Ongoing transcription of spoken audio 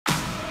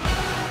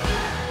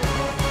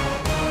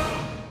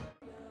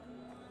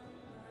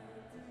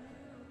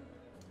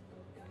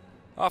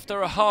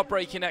After a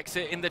heartbreaking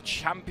exit in the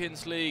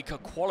Champions League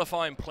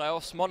qualifying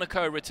playoffs,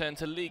 Monaco returned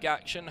to league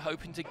action,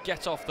 hoping to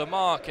get off the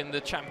mark in the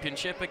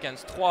championship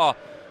against TROYES.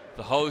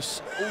 The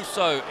hosts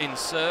also in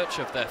search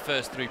of their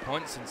first 3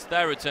 points since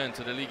their return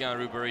to the Ligue 1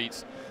 Uber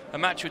Eats. A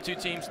match with two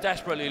teams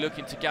desperately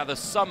looking to gather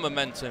some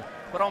momentum,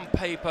 but on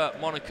paper,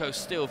 Monaco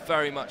still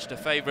very much the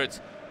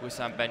favourites.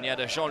 Wissam, Ben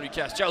Yedder,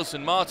 Jean-Lucas,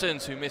 Gelson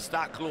Martins, who missed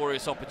that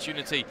glorious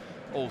opportunity,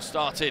 all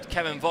started.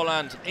 Kevin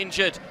Volland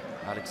injured.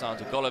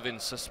 Alexander Golovin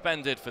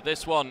suspended for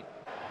this one.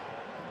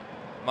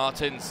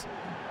 Martins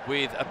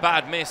with a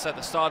bad miss at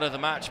the start of the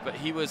match, but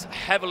he was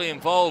heavily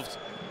involved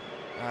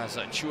as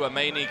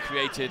KOUAME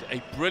created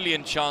a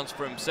brilliant chance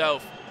for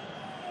himself.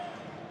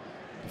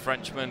 The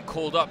Frenchman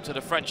called up to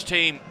the French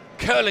team,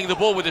 curling the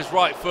ball with his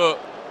right foot,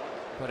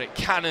 but it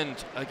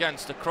cannoned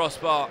against the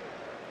crossbar.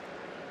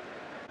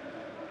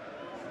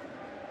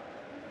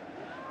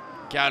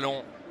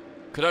 Gallon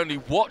could only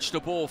watch the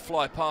ball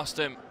fly past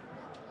him.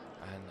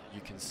 And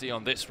you can see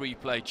on this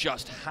replay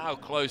just how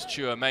close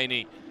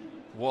KOUAME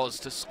was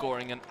to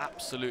scoring an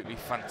absolutely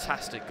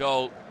fantastic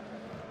goal.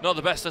 Not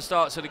the best of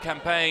starts of the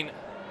campaign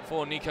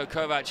for Niko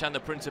Kovac and the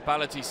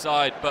Principality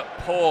side, but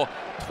poor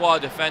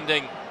TROYES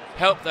defending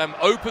helped them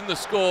open the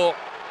score.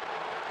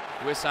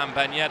 Wissam,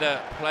 Ben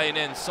Yedder playing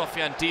in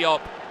Sofiane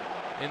DIOP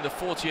in the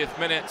 40th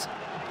minute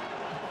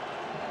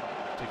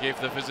to give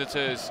the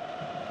visitors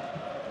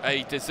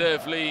a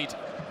deserved lead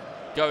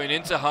going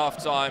into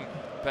half-time.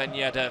 Ben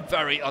Yedder,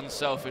 very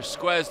unselfish,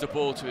 squares the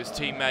ball to his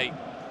teammate,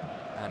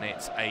 and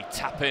it's a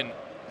tap-in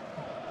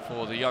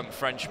for the young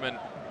Frenchman.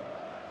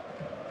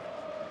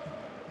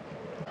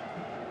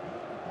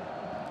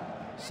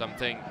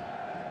 Something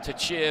to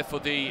cheer for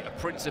the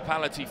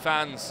Principality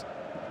fans.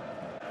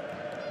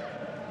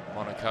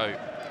 Monaco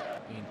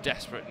in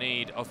desperate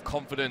need of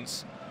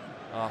confidence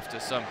after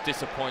some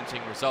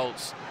disappointing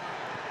results.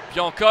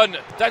 BIANCONE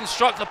then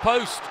struck the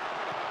post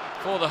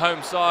for the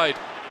home side.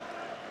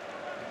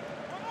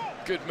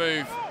 Good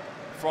move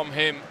from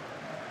him.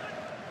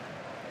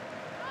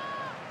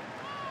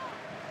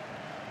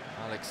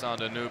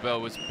 Alexander Nubel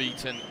was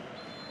beaten.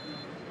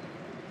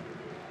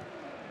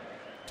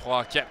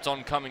 TROYES kept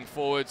on coming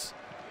forwards,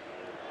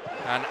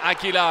 and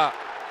Aguilar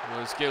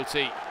was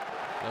guilty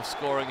of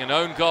scoring an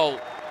own goal.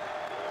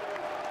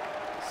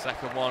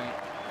 Second one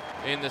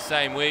in the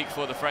same week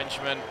for the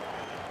Frenchman.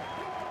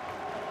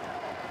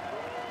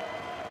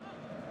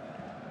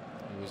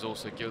 He was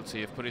also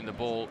guilty of putting the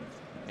ball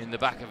in the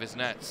back of his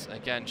nets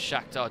against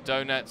Shakhtar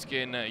Donetsk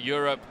in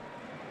Europe.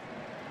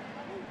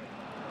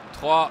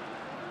 TROYES,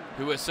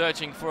 who were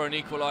searching for an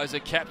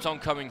equaliser, kept on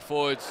coming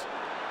forwards,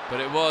 but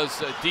it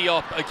was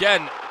DIOP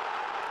again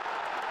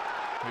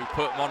who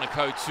put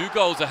Monaco 2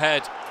 goals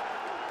ahead.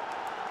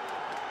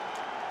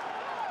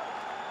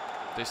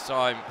 This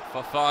time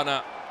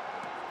Fofana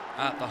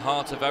at the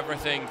heart of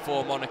everything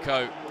for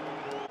Monaco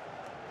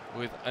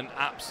with an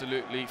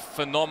absolutely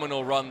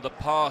phenomenal run. The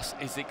pass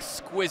is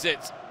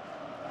exquisite.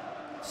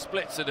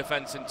 Splits the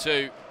defence in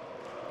two,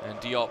 and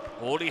DIOP,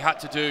 all he had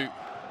to do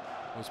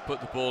was put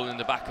the ball in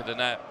the back of the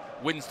net,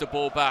 wins the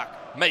ball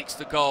back, makes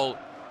the goal,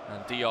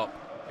 and DIOP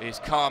is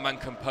calm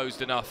and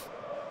composed enough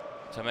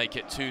to make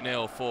it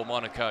 2-0 for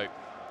Monaco.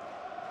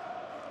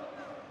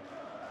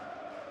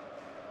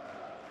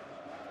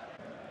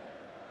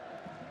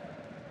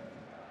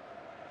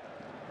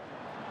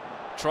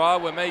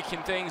 TROYES were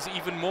making things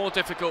even more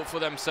difficult for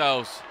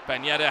themselves.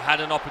 Ben Yedder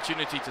had an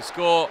opportunity to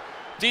score,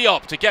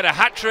 DIOP to get a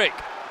hat-trick,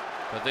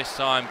 but this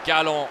time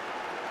Gallon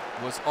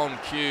was on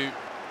cue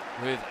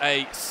with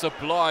a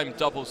sublime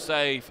double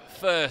save.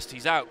 First,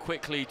 he's out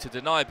quickly to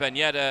deny Ben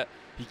Yedder.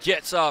 He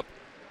gets up,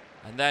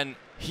 and then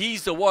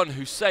he's the one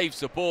who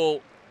saves the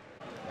ball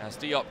as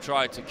DIOP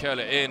tried to curl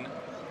it in.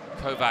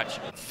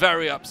 Kovac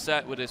very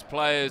upset with his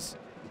players.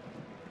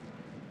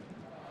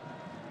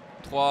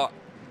 TROYES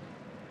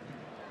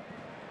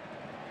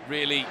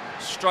really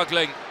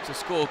struggling to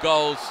score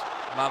goals.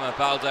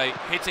 BALDÉ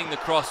hitting the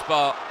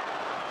crossbar,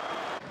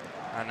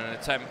 and an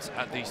attempt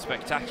at the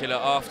spectacular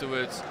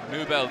afterwards.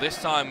 Nubel this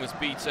time was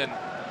beaten,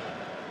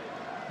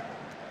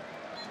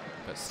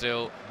 but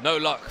still no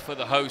luck for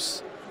the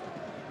hosts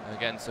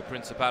against the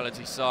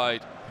Principality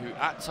side, who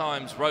at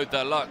times rode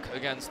their luck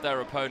against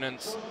their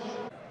opponents.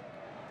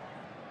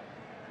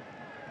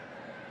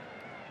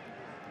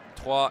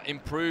 TROYES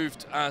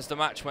improved as the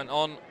match went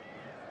on.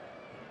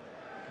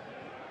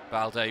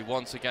 BALDÉ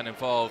once again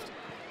involved,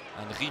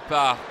 and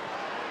RIPART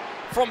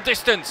from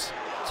distance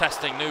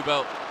testing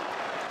Nubel.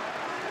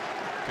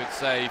 Good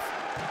save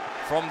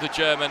from the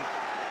German.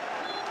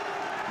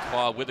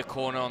 TROYES with a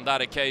corner on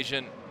that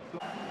occasion.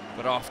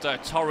 But after a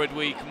torrid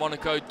week,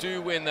 Monaco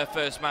do win their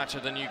first match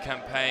of the new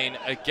campaign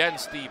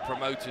against the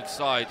promoted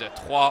side at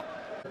TROYES.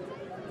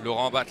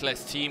 Laurent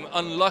Batles' team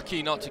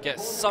unlucky not to get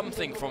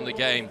something from the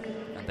game,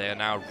 and they are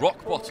now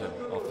rock bottom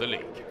of the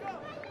league.